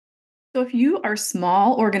So if you are a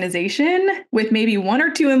small organization with maybe one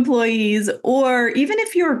or two employees, or even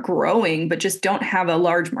if you're growing but just don't have a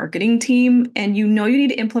large marketing team and you know you need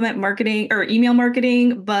to implement marketing or email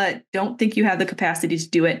marketing, but don't think you have the capacity to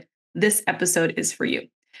do it, this episode is for you.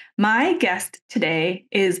 My guest today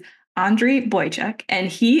is Andriy Boychuk, and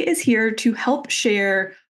he is here to help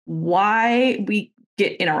share why we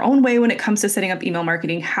get in our own way when it comes to setting up email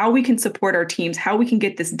marketing, how we can support our teams, how we can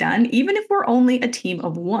get this done, even if we're only a team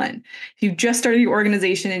of one. If you just started your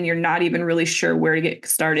organization and you're not even really sure where to get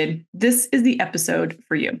started, this is the episode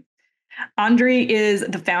for you. Andriy is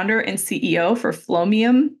the founder and CEO for the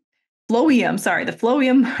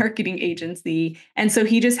Flowium marketing agency. And so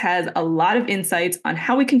he just has a lot of insights on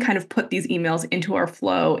how we can kind of put these emails into our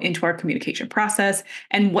flow, into our communication process,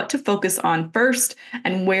 and what to focus on first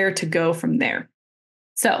and where to go from there.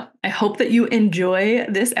 So I hope that you enjoy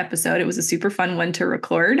this episode. It was a super fun one to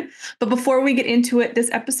record. But before we get into it,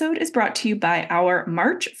 this episode is brought to you by our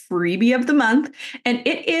March freebie of the month. And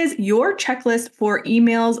it is your checklist for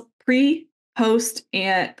emails pre-post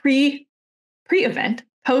and pre-event,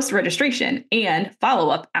 post-registration, and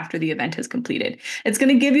follow-up after the event is completed. It's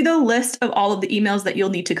going to give you the list of all of the emails that you'll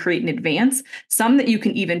need to create in advance, some that you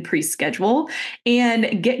can even pre-schedule,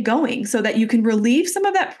 and get going so that you can relieve some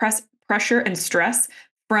of that pressure and stress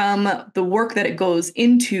from the work that it goes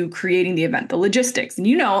into creating the event, the logistics. And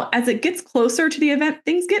as it gets closer to the event,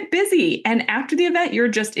 things get busy. And after the event, you're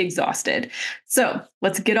just exhausted. So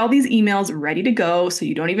let's get all these emails ready to go so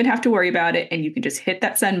you don't even have to worry about it. And you can just hit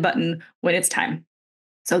that send button when it's time.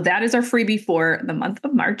 So that is our freebie for the month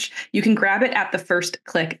of March. You can grab it at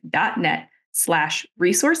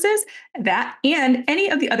thefirstclick.net/resources. That and any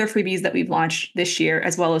of the other freebies that we've launched this year,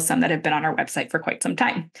 as well as some that have been on our website for quite some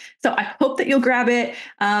time. So I hope that you'll grab it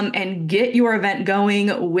and get your event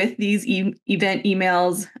going with these event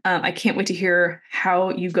emails. I can't wait to hear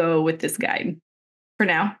how you go with this guide. For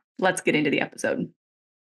now, let's get into the episode.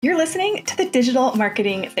 You're listening to the Digital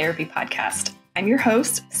Marketing Therapy Podcast. I'm your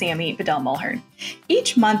host, Sammy Vidal-Mulhern.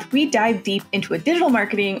 Each month, we dive deep into a digital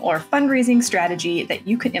marketing or fundraising strategy that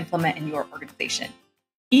you can implement in your organization.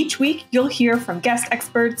 Each week, you'll hear from guest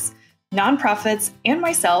experts, nonprofits, and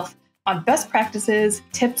myself on best practices,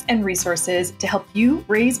 tips, and resources to help you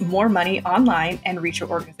raise more money online and reach your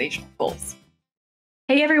organizational goals.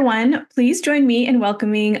 Hey, everyone. Please join me in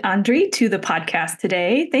welcoming Andriy to the podcast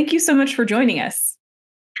today. Thank you so much for joining us.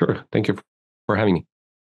 Sure. Thank you for having me.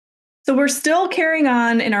 So we're still carrying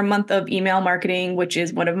on in our month of email marketing, which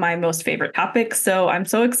is one of my most favorite topics. So I'm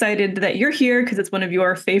so excited that you're here because it's one of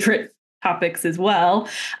your favorite topics as well.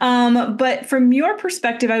 But from your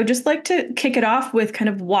perspective, I would just like to kick it off with kind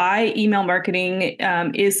of why email marketing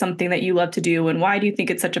is something that you love to do, and why do you think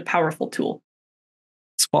it's such a powerful tool?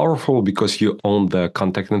 It's powerful because you own the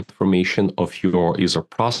contact information of your user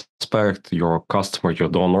prospect, your customer, your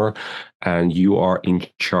donor, and you are in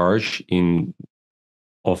charge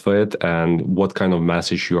of it and what kind of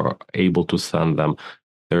message you are able to send them.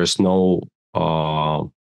 There's no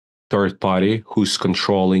third party who's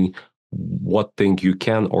controlling what thing you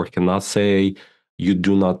can or cannot say. You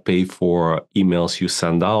do not pay for emails you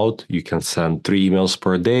send out. You can send 3 emails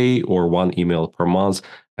per day or 1 email per month,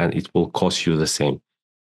 and it will cost you the same.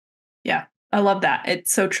 Yeah, I love that.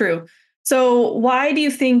 It's so true. So why do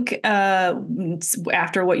you think,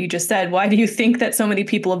 after what you just said, why do you think that so many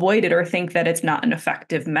people avoid it or think that it's not an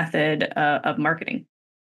effective method of marketing?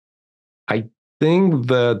 I think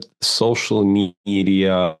that social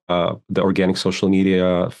media, the organic social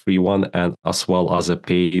media free one, and as well as a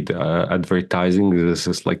paid advertising, this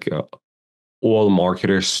is like all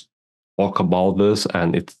marketers talk about this,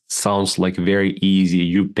 and it sounds like very easy.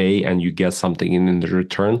 You pay and you get something in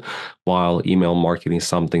return, while email marketing is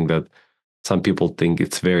something that some people think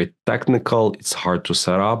it's very technical, it's hard to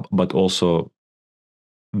set up, but also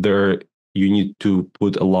you need to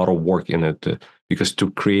put a lot of work in it because to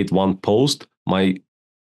create one post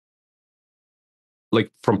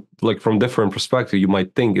from different perspective, you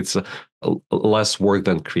might think it's a less work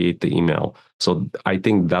than create the email. So I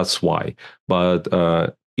think that's why. But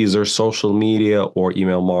either social media or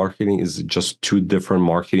email marketing is just two different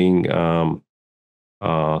marketing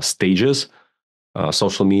stages.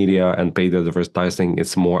 Social media and paid advertising,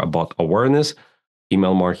 it's more about awareness.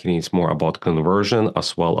 Email marketing is more about conversion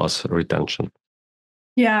as well as retention.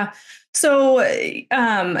 Yeah. So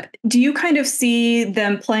do you kind of see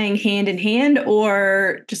them playing hand in hand,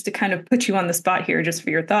 or just to kind of put you on the spot here, just for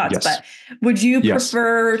your thoughts, Yes. but would you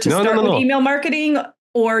prefer to start with email marketing,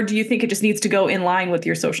 or do you think it just needs to go in line with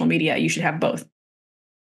your social media? You should have both.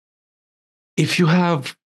 If you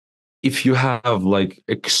have like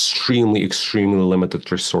extremely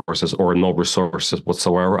limited resources or no resources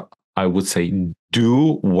whatsoever, I would say do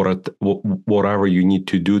whatever you need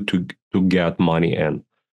to do to get money in.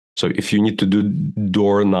 So if you need to do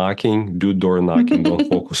door knocking, do door knocking. Don't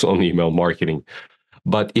focus on email marketing.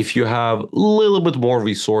 But if you have a little bit more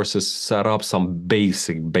resources, set up some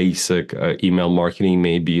basic email marketing,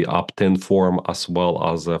 maybe opt-in form as well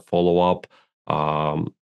as a follow-up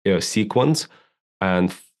sequence, and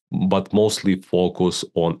but mostly focus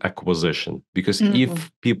on acquisition. Because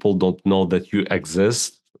if people don't know that you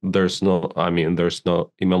exist, there's no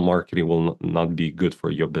email marketing will not be good for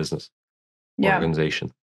your business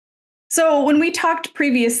organization. So when we talked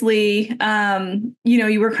previously,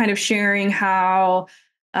 you were kind of sharing how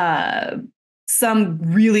some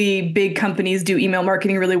really big companies do email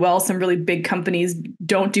marketing really well. Some really big companies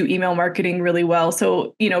don't do email marketing really well.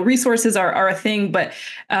 So, resources are a thing, but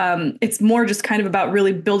it's more just kind of about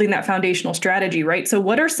really building that foundational strategy, right? So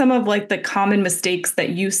what are some of like the common mistakes that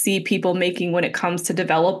you see people making when it comes to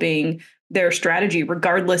developing their strategy,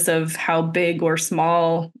 regardless of how big or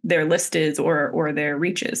small their list is or their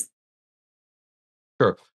reach is?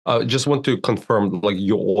 Sure. Just want to confirm, like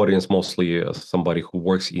your audience mostly somebody who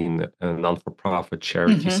works in a non-for-profit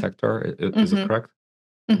charity sector. Is it correct?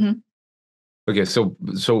 Okay, so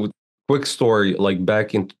quick story. Like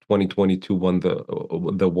back in 2022, when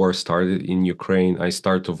the war started in Ukraine, I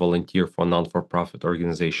started to volunteer for a non-for-profit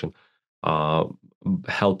organization, uh,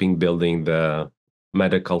 helping building the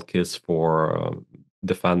medical kits for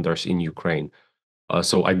defenders in Ukraine.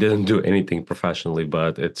 So I didn't do anything professionally,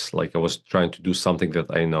 but it's like I was trying to do something that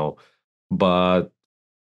I know. But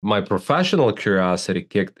my professional curiosity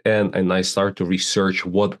kicked in, and I started to research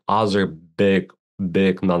what other big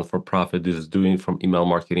non-for-profit is doing from email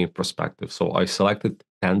marketing perspective. So I selected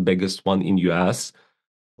 10 biggest one in US,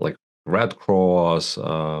 like Red Cross,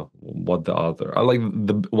 what the other, I like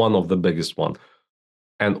the one of the biggest one.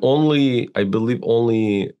 And I believe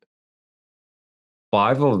only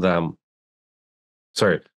five of them,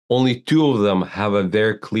 sorry, only two of them have a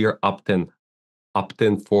very clear opt-in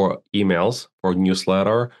for emails, for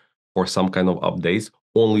newsletter, for some kind of updates.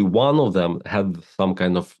 Only one of them had some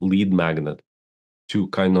kind of lead magnet to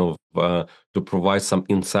kind of to provide some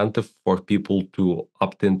incentive for people to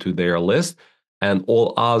opt into their list. And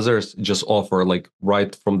all others just offer, like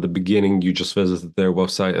right from the beginning, you just visit their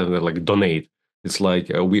website and they're like, donate. It's like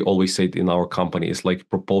we always say it in our company, it's like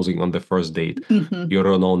proposing on the first date. You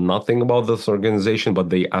don't know nothing about this organization, but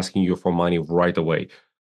they asking you for money right away.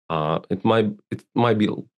 It might be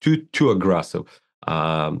too aggressive.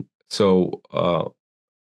 I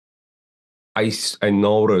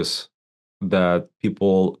notice that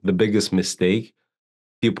the biggest mistake,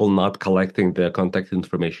 people not collecting their contact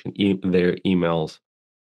information, their emails,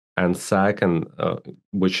 and second,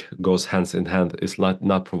 which goes hands in hand, is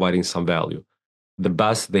not providing some value. The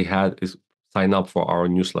best they had is sign up for our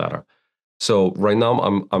newsletter. So right now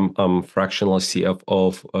I'm fractional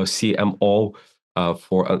CMO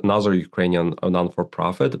for another Ukrainian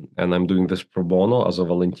non-for-profit, and I'm doing this pro bono as a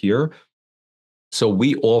volunteer. So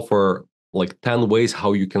we offer like 10 ways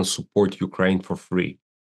how you can support Ukraine for free.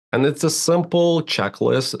 And it's a simple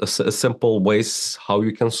checklist, a simple ways how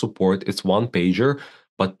you can support. It's one pager,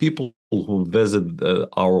 but people who visit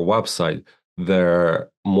our website, they're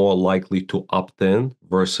more likely to opt in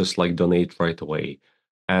versus like donate right away.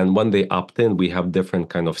 And when they opt in, we have different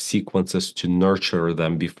kind of sequences to nurture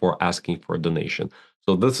them before asking for a donation.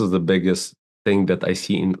 So this is the biggest thing that I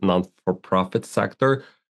see in non-for-profit sector.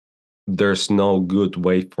 There's no good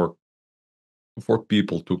way for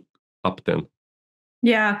people to opt in.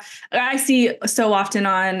 Yeah, I see so often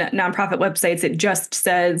on nonprofit websites, it just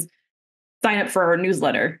says sign up for our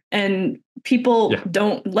newsletter. And people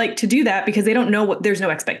don't like to do that because they don't know there's no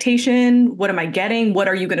expectation. What am I getting? What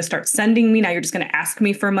are you going to start sending me? Now you're just going to ask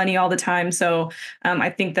me for money all the time. So I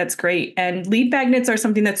think that's great. And lead magnets are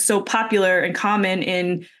something that's so popular and common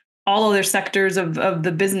in all other sectors of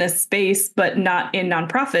the business space, but not in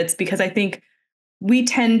nonprofits, because I think we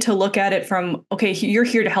tend to look at it from, okay, you're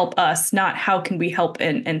here to help us, not how can we help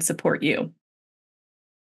and support you.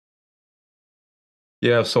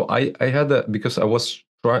 Yeah, so I had that because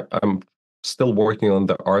I'm still working on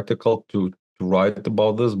the article to write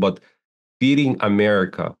about this, but Feeding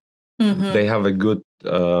America, they have a good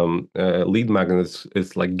lead magnet.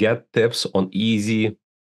 It's like get tips on easy,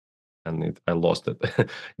 and I lost it.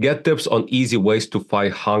 Get tips on easy ways to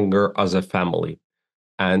fight hunger as a family.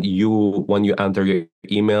 And when you enter your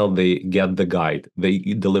email, they get the guide. They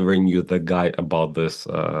delivering you the guide about this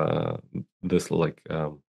like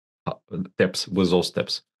tips with those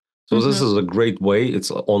tips. So this is a great way.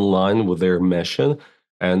 It's online with their mission.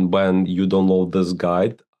 And when you download this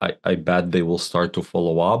guide, I bet they will start to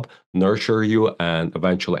follow up, nurture you, and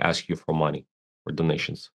eventually ask you for money or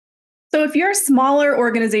donations. So if you're a smaller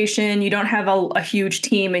organization, you don't have a huge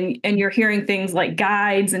team and you're hearing things like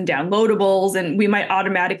guides and downloadables, and we might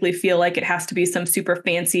automatically feel like it has to be some super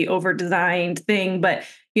fancy, over-designed thing. But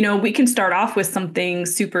we can start off with something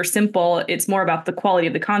super simple. It's more about the quality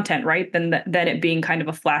of the content, right? Than it being kind of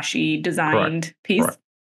a flashy Correct. designed piece. Correct.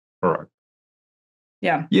 Correct.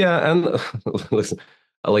 Yeah. Yeah, and listen,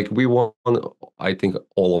 like we want, I think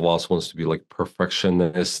all of us wants to be like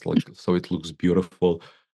perfectionists, like so it looks beautiful.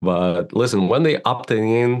 But listen, when they opted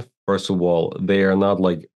in, first of all, they are not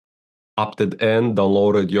like opted in,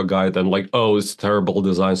 downloaded your guide, and like, oh, it's terrible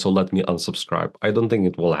design, so let me unsubscribe. I don't think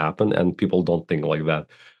it will happen, and people don't think like that.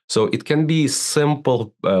 So it can be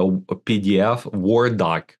simple PDF, Word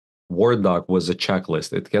doc with a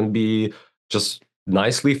checklist. It can be just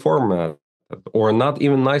nicely formatted, or not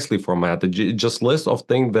even nicely formatted. Just list of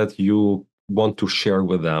things that you want to share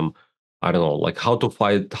with them. I don't know, like how to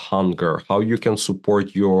fight hunger, how you can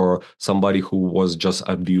support your somebody who was just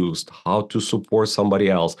abused, how to support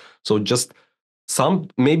somebody else. So just some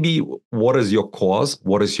maybe what is your cause,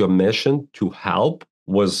 what is your mission to help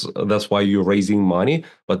was that's why you're raising money,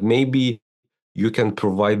 but maybe you can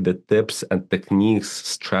provide the tips and techniques,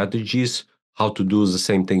 strategies how to do the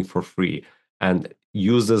same thing for free and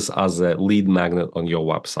use this as a lead magnet on your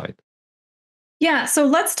website. Yeah, so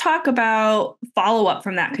let's talk about follow up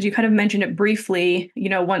from that because you kind of mentioned it briefly.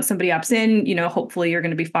 Once somebody opts in, hopefully you're going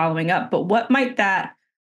to be following up. But what might that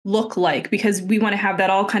look like? Because we want to have that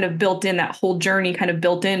all kind of built in, that whole journey kind of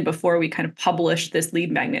built in before we kind of publish this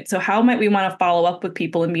lead magnet. So how might we want to follow up with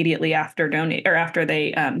people immediately after donate or after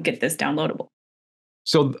they get this downloadable?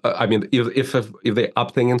 So I mean, if they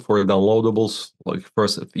opting in for downloadables, like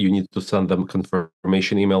first you need to send them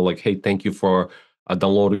confirmation email, like, hey, thank you for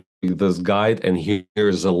downloading this guide, and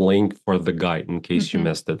here's a link for the guide in case you Hmm.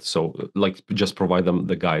 missed it. So like, just provide them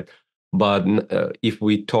the guide. But if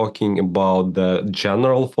we talking about the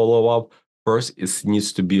general follow up, first it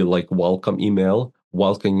needs to be like welcome email,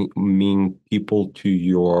 welcoming people to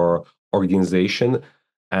your organization,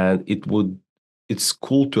 and it's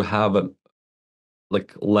cool to have a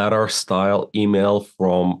like letter style email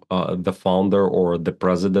from the founder or the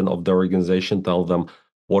president of the organization. Tell them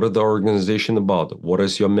what is the organization about, what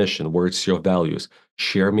is your mission, where's your values,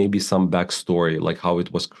 share maybe some backstory like how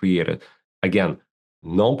it was created. Again,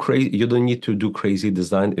 no crazy, you don't need to do crazy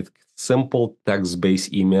design. It's simple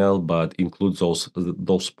text-based email but includes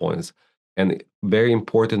those points. And very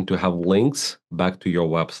important to have links back to your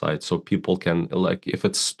website so people can, like, if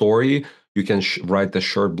it's story, you can write a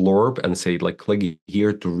short blurb and say like, click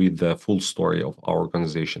here to read the full story of our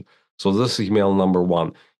organization. So this is email number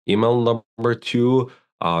one. Email number two,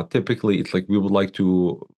 typically it's like we would like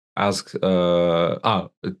to ask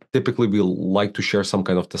typically we like to share some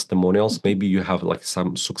kind of testimonials. Maybe you have like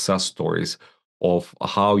some success stories of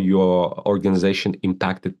how your organization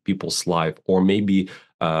impacted people's life, or maybe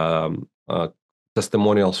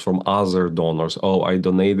testimonials from other donors. Oh, I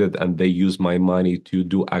donated and they used my money to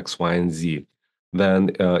do X, Y, and Z.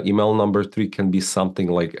 Then email number three can be something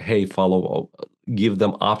like, hey, give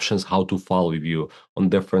them options how to follow you on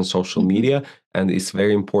different social Hmm. media. And it's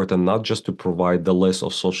very important not just to provide the list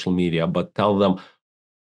of social media, but tell them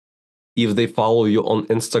if they follow you on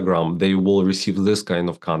Instagram, they will receive this kind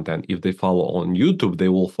of content. If they follow on YouTube, they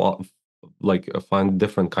will find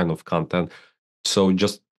different kind of content. So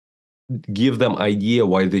just give them idea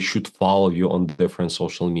why they should follow you on different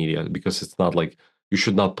social media, because it's not like you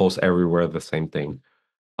should not post everywhere the same thing.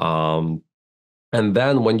 um, and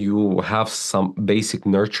then when you have some basic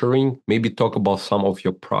nurturing, maybe talk about some of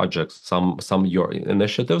your projects, some of your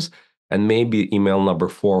initiatives, and maybe email number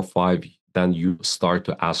 4 or 5, then you start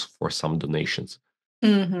to ask for some donations.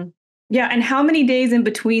 Hmm. Yeah. And how many days in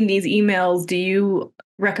between these emails do you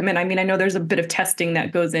recommend? I mean, I know there's a bit of testing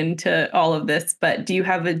that goes into all of this, but do you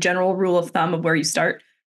have a general rule of thumb of where you start?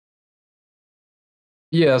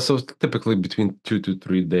 Yeah, so typically between 2 to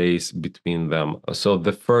 3 days between them. So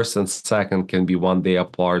the first and second can be 1 day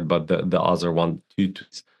apart, but the other one 2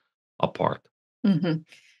 days apart. Hmm.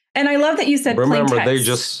 And I love that you said plain Remember, they text.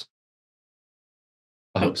 just.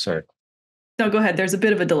 Oh, Oh, sorry. no, go ahead. There's a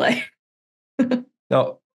bit of a delay.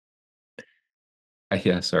 No,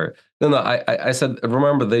 yeah, sorry. No, I said,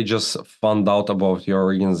 remember, they just found out about your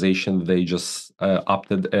organization. They just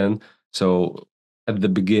opted in. So at the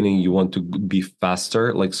beginning, you want to be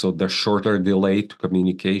faster, like, so there's shorter delay to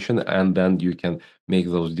communication, and then you can make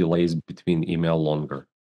those delays between email longer.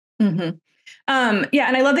 Hmm. Yeah,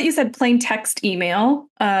 and I love that you said plain text email,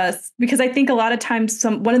 because I think a lot of times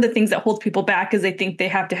one of the things that holds people back is they think they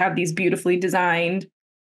have to have these beautifully designed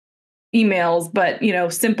emails, but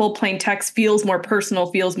simple plain text feels more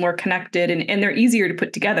personal, feels more connected, and they're easier to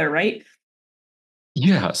put together, right?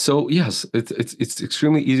 Yeah. So yes, it's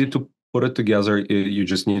extremely easy to put it together. You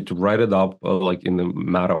just need to write it up like in a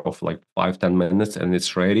matter of like 5-10 minutes, and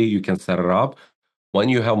it's ready. You can set it up. When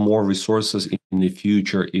you have more resources in the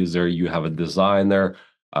future, either you have a designer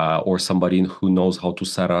or somebody who knows how to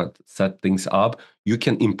set things up, you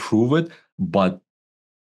can improve it. But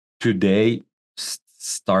today,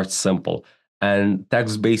 start simple. And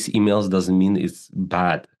text-based emails doesn't mean it's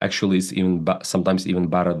bad. Actually, it's even sometimes even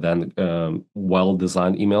better than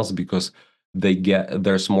well-designed emails, because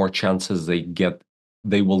there's more chances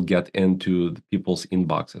they will get into the people's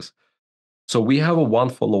inboxes. So we have a one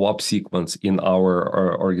follow-up sequence in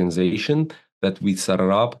our organization that we set it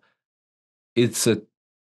up. It's a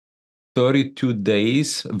 32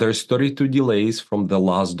 days. There's 32 delays from the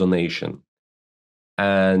last donation,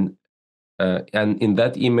 and in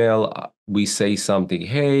that email, we say something.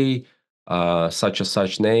 Hey, such and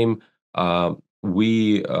such name.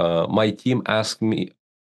 My team asked me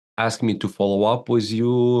to follow up with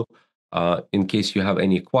you. In case you have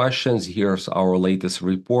any questions, here's our latest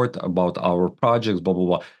report about our projects. Blah blah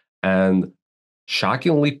blah. And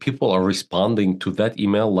shockingly, people are responding to that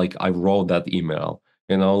email like I wrote that email.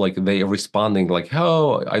 Like they are responding like,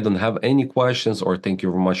 "Oh, I don't have any questions," or "Thank you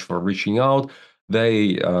very much for reaching out."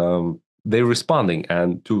 They responding,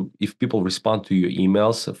 and if people respond to your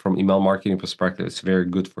emails from email marketing perspective, it's very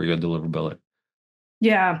good for your deliverability.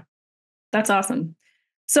 Yeah, that's awesome.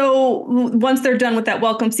 So once they're done with that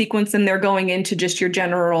welcome sequence and they're going into just your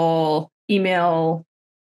general email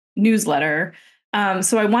newsletter.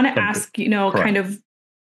 So I want to ask, kind Correct. of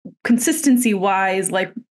consistency wise,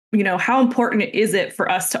 like, how important is it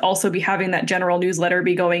for us to also be having that general newsletter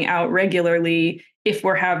be going out regularly if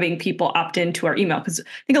we're having people opt into our email? Because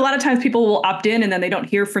I think a lot of times people will opt in and then they don't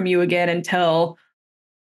hear from you again until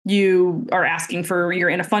you are asking for you're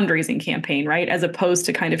in a fundraising campaign, right? As opposed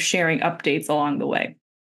to kind of sharing updates along the way.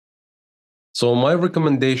 So my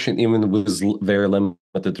recommendation, even with very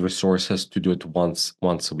limited resources, to do it once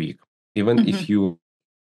a week. Even if Hmm. you,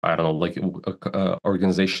 I don't know, like a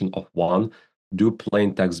organization of one, do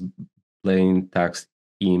plain text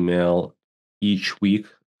email each week.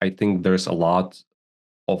 I think there's a lot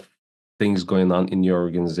of things going on in your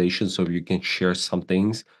organization, so you can share some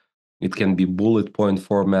things. It can be bullet point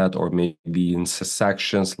format, or maybe in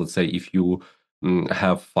sections. Let's say if you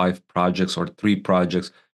have 5 projects or 3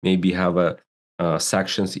 projects, maybe have a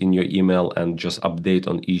sections in your email and just update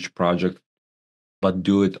on each project, but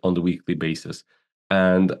do it on the weekly basis.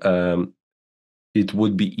 And it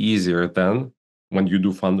would be easier then when you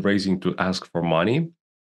do fundraising to ask for money,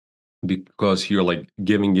 because you're like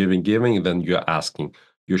giving, giving, giving, then you're asking,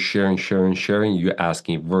 you're sharing, sharing, sharing, you're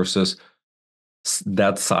asking, versus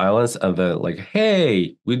that silence and then like,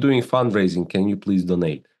 hey, we're doing fundraising, can you please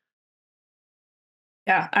donate?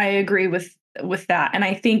 Yeah, I agree with that. And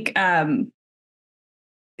I think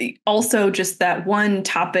also just that one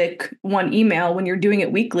topic, one email, when you're doing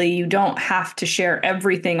it weekly, you don't have to share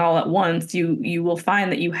everything all at once. You will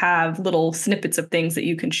find that you have little snippets of things that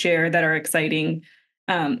you can share that are exciting.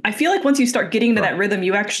 I feel like once you start getting to Right. that rhythm,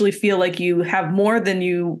 you actually feel like you have more than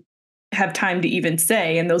you have time to even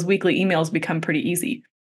say, and those weekly emails become pretty easy.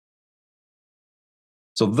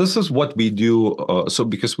 So this is what we do. So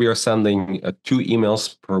because we are sending 2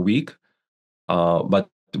 emails per week, but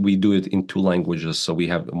we do it in 2 languages. So we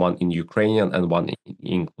have one in Ukrainian and one in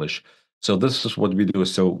English. So this is what we do.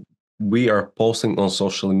 So we are posting on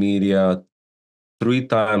social media 3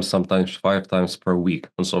 times, sometimes 5 times per week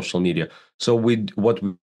on social media. So what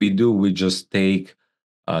we do, we just take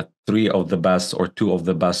 3 of the best or 2 of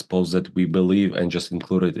the best posts that we believe and just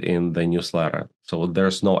include it in the newsletter. So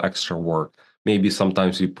there's no extra work. Maybe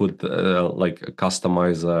sometimes we put like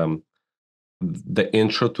customize the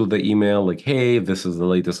intro to the email, like, hey, this is the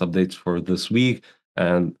latest updates for this week,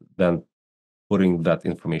 and then putting that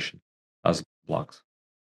information as blocks.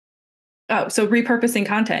 Oh, so repurposing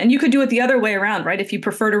content. And you could do it the other way around, right? If you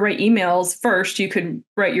prefer to write emails first, you could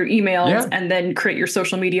write your emails Yeah, and then create your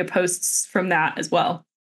social media posts from that as well.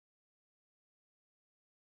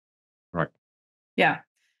 right. Yeah.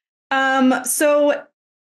 So,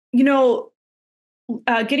 you know,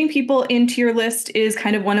 getting people into your list is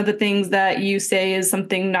kind of one of the things that you say is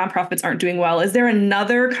something nonprofits aren't doing well. Is there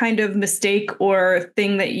another kind of mistake or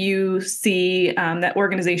thing that you see that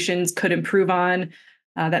organizations could improve on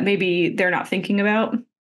that maybe they're not thinking about?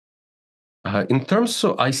 In terms,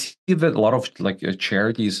 so I see that a lot of like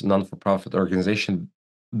charities, non-for-profit organization,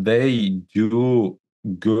 they do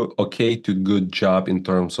okay to good job in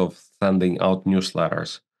terms of sending out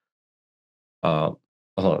newsletters.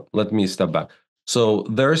 Let me step back. So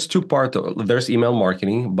there's two part. There's email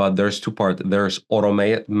marketing, but there's two part. There's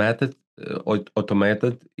automated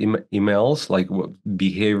emails, like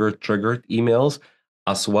behavior triggered emails,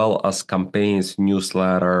 as well as campaigns,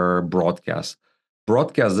 newsletter, broadcast.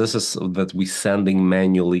 Broadcast. This is that we sending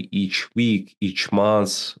manually each week, each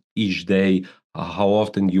month, each day. How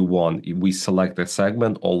often you want? We select a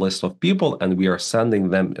segment or list of people, and we are sending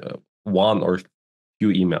them one or few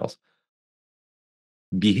emails.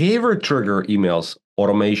 Behavior trigger emails,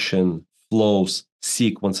 automation, flows,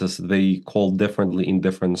 sequences, they call differently in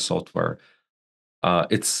different software.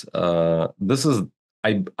 It's this is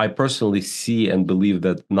I personally see and believe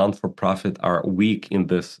that non-for-profit are weak in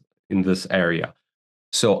this area.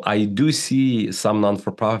 So I do see some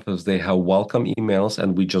non-for-profits, they have welcome emails,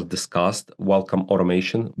 and we just discussed welcome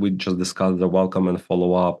automation. We just discussed the welcome and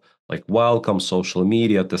follow up, like welcome, social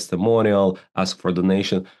media, testimonial, ask for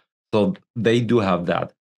donation. So they do have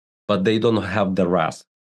that, but they don't have the rest.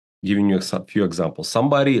 Giving you a few examples.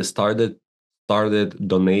 Somebody started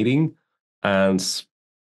donating, and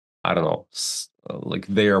I don't know, like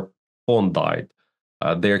their phone died.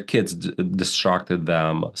 Their kids distracted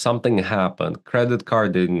them. Something happened. Credit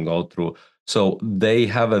card didn't go through. So they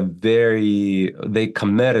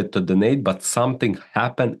committed to donate, but something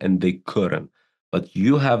happened and they couldn't. But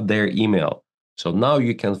you have their email. So now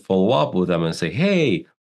you can follow up with them and say, hey,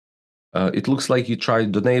 it looks like you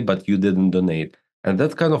tried to donate, but you didn't donate. And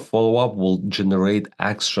that kind of follow up will generate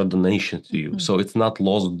extra donation to you. So it's not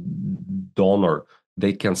lost donor.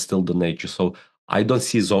 They can still donate you. So I don't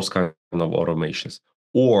see those kind of automations.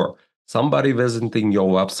 Or somebody visiting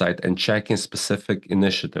your website and checking specific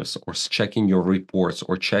initiatives or checking your reports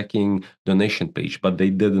or checking donation page, but they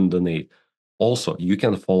didn't donate. Also, you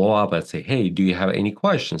can follow up and say, hey, do you have any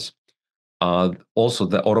questions? Also,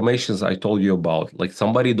 the automations I told you about, like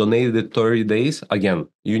somebody donated 30 days. Again,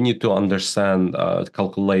 you need to understand,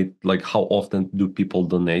 calculate like how often do people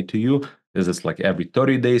donate to you. Is this like every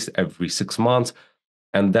 30 days, every 6 months?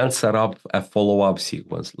 And then set up a follow-up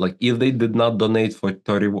sequence. Like if they did not donate for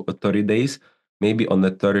 30 days, maybe on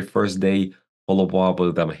the 31st day, follow up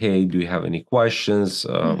with them. Hey, do you have any questions?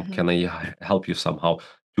 Can I help you somehow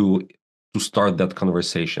to start that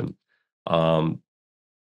conversation? Um,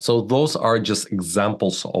 so those are just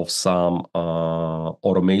examples of some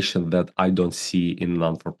automation that I don't see in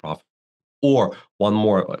non-for-profit. Or one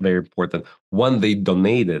more very important, when they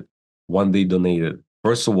donated,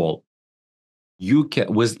 first of all, you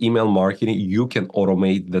can with email marketing, you can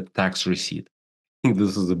automate the tax receipt. I think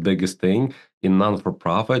this is the biggest thing in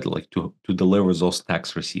non-for-profit, like to deliver those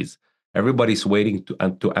tax receipts. Everybody's waiting to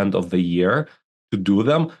end of the year to do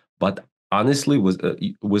them, but honestly, with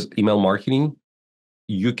email marketing,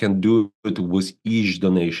 you can do it with each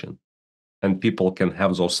donation, and people can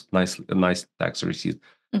have those nice tax receipts.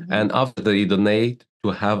 And after they donate, to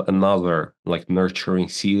have another like nurturing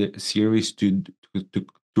series to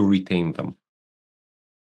retain them.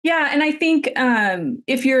 Yeah, and I think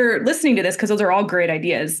if you're listening to this, because those are all great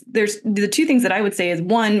ideas, there's the two things that I would say is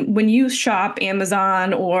one, when you shop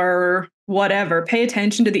Amazon or whatever, pay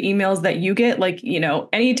attention to the emails that you get. Like,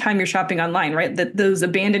 anytime you're shopping online, right? That those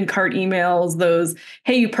abandoned cart emails, those,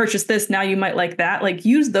 hey, you purchased this, now you might like that. Like,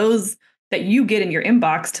 use those that you get in your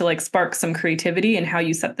inbox to like spark some creativity and how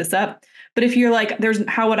you set this up. But if you're like,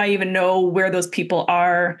 how would I even know where those people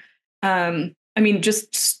are? I mean,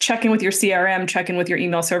 just check in with your CRM, check in with your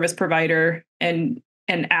email service provider, and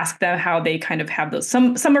ask them how they kind of have those.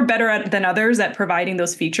 Some are better than others at providing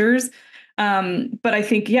those features. But I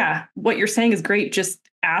think, yeah, what you're saying is great. Just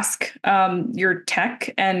ask your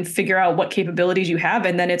tech and figure out what capabilities you have,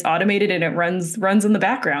 and then it's automated and it runs in the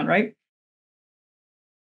background, right?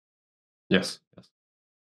 Yes.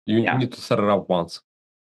 You need to set it up once.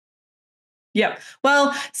 Yeah.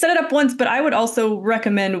 Well, set it up once, but I would also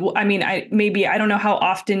recommend, I mean, I don't know how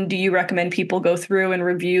often do you recommend people go through and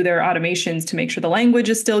review their automations to make sure the language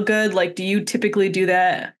is still good? Like, do you typically do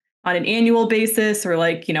that on an annual basis or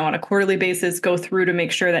like, on a quarterly basis, go through to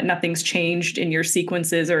make sure that nothing's changed in your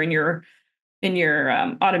sequences or in your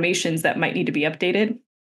automations that might need to be updated?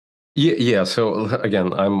 Yeah. So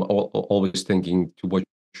again, I'm always thinking to what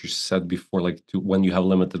you said before, like to when you have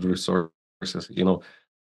limited resources,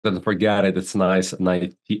 don't forget it. It's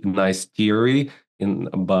nice theory,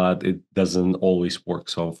 but it doesn't always work.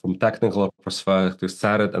 So from technical perspective,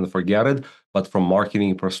 set it and forget it. But from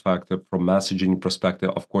marketing perspective, from messaging perspective,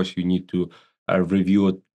 of course, you need to review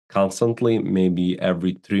it constantly, maybe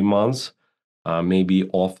every 3 months, maybe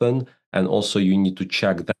often. And also you need to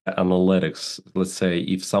check the analytics. Let's say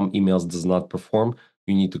if some emails does not perform,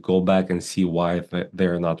 you need to go back and see why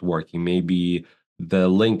they're not working. Maybe the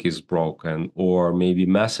link is broken, or maybe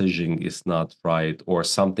messaging is not right, or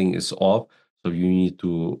something is off. So you need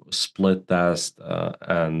to split test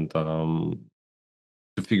and to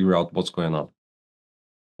figure out what's going on.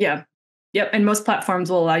 Yeah. Yep. And most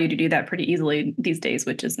platforms will allow you to do that pretty easily these days,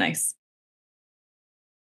 which is nice.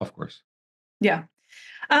 Of course. Yeah.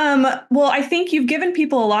 Well, I think you've given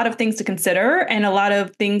people a lot of things to consider and a lot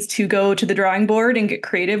of things to go to the drawing board and get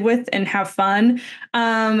creative with and have fun.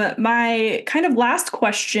 My kind of last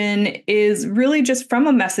question is really just from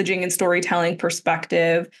a messaging and storytelling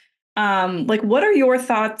perspective. Like, what are your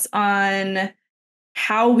thoughts on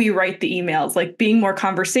how we write the emails, like being more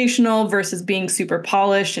conversational versus being super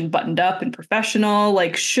polished and buttoned up and professional?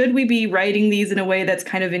 Like, should we be writing these in a way that's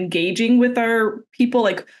kind of engaging with our people?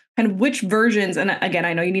 Like, kind of which versions, and again,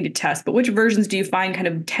 I know you need to test, but which versions do you find kind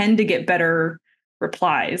of tend to get better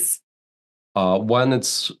replies? When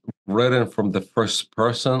it's written from the first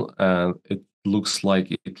person and it looks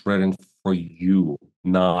like it's written for you,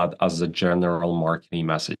 not as a general marketing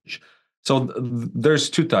message. So there's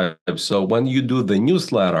two types. So when you do the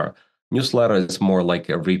newsletter is more like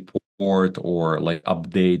a report or like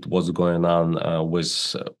update what's going on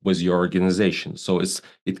with your organization. So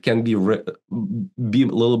it can be a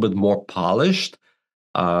little bit more polished.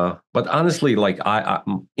 But honestly, like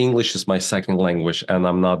English is my second language, and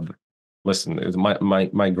I'm not. Listen,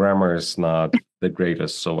 my grammar is not the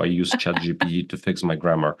greatest, so I use ChatGPT to fix my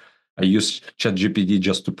grammar. I use ChatGPT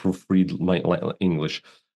just to proofread my English,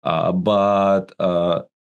 but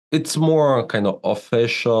it's more kind of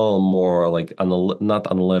official, more like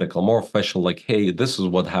not analytical, more official. Like, hey, this is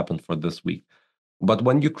what happened for this week. But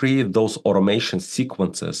when you create those automation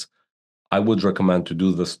sequences, I would recommend to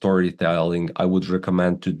do the storytelling. I would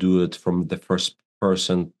recommend to do it from the first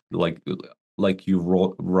person, like you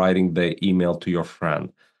wrote writing the email to your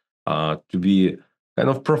friend, to be kind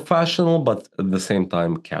of professional, but at the same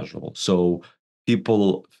time casual. So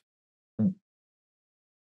people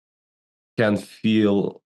can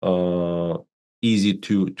feel easy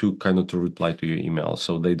to kind of to reply to your email,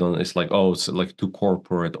 so they don't, it's like, oh, it's like too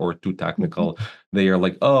corporate or too technical. They are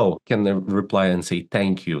like, oh, can they reply and say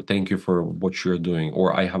thank you for what you're doing,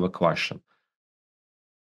 or I have a question.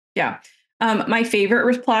 Yeah. My favorite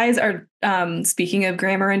replies are, speaking of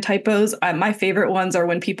grammar and typos, my favorite ones are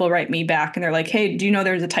when people write me back and they're like, hey, do you know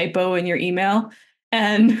there's a typo in your email?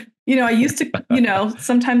 And, I used to,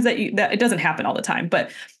 sometimes that it doesn't happen all the time, but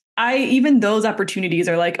even those opportunities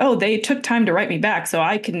are like, oh, they took time to write me back. So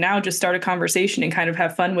I can now just start a conversation and kind of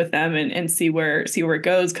have fun with them and see where it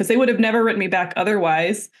goes. Cause they would have never written me back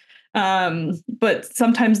otherwise. But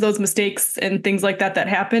sometimes those mistakes and things like that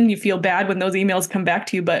happen, you feel bad when those emails come back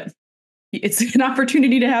to you, but it's an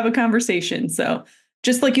opportunity to have a conversation. So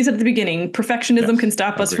just like you said at the beginning, perfectionism Yes, can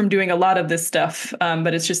stop us agree. from doing a lot of this stuff.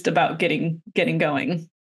 But it's just about getting going.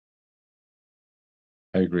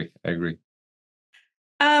 I agree.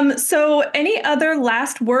 So any other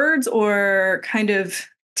last words or kind of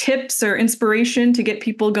tips or inspiration to get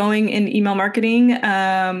people going in email marketing,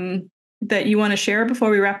 that you want to share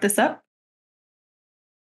before we wrap this up?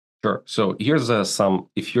 Sure. So here's some,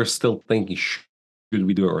 if you're still thinking, should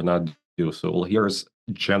we do it or not do so, well, here's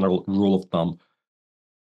general rule of thumb.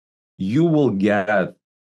 You will get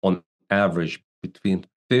on average between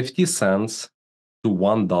 50 cents to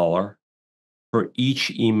 $1 for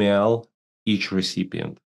each email, each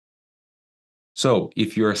recipient. So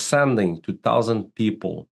if you're sending to 1,000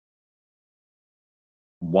 people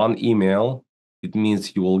one email, it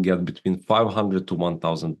means you will get between $500 to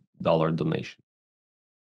 $1,000 donation.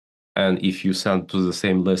 And if you send to the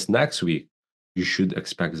same list next week, you should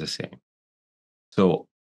expect the same. So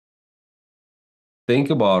think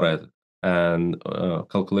about it and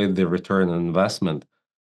calculate the return on investment.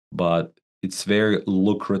 But it's very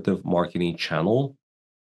lucrative marketing channel,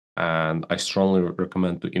 and I strongly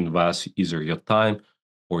recommend to invest either your time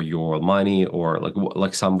or your money or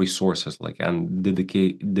like some resources, like, and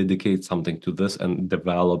dedicate something to this and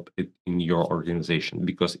develop it in your organization,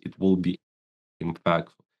 because it will be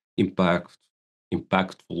impact impact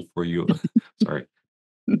impactful for you. Sorry.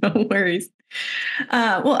 No worries.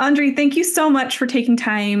 Well, Andriy, thank you so much for taking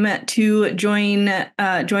time to join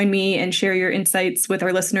me and share your insights with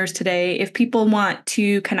our listeners today. If people want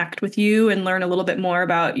to connect with you and learn a little bit more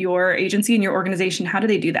about your agency and your organization, how do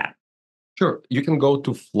they do that? Sure, you can go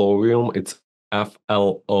to Flowium. It's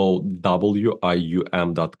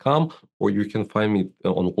FLOWIUM.com, or you can find me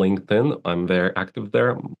on LinkedIn. I'm very active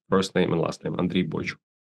there. First name and last name, Andriy Boychuk.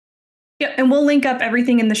 Yeah, and we'll link up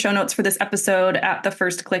everything in the show notes for this episode at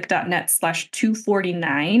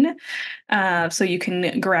thefirstclick.net/249. So you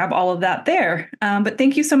can grab all of that there. But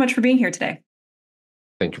thank you so much for being here today.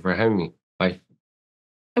 Thank you for having me. Bye.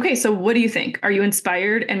 Okay, so what do you think? Are you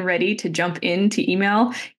inspired and ready to jump into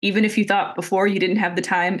email, even if you thought before you didn't have the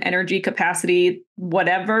time, energy, capacity,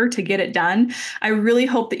 whatever to get it done? I really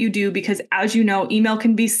hope that you do, because as you know, email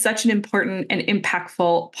can be such an important and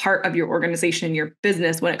impactful part of your organization and your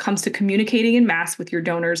business when it comes to communicating in mass with your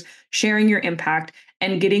donors, sharing your impact,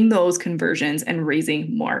 and getting those conversions and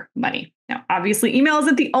raising more money. Now, obviously, email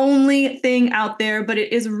isn't the only thing out there, but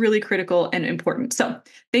it is really critical and important. So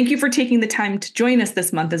thank you for taking the time to join us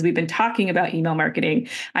this month as we've been talking about email marketing.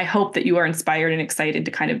 I hope that you are inspired and excited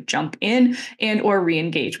to kind of jump in and or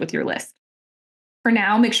re-engage with your list. For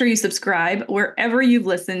now, make sure you subscribe wherever you've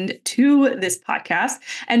listened to this podcast,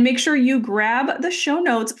 and make sure you grab the show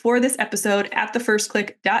notes for this episode at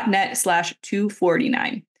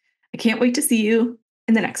thefirstclick.net/249. I can't wait to see you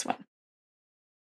in the next one.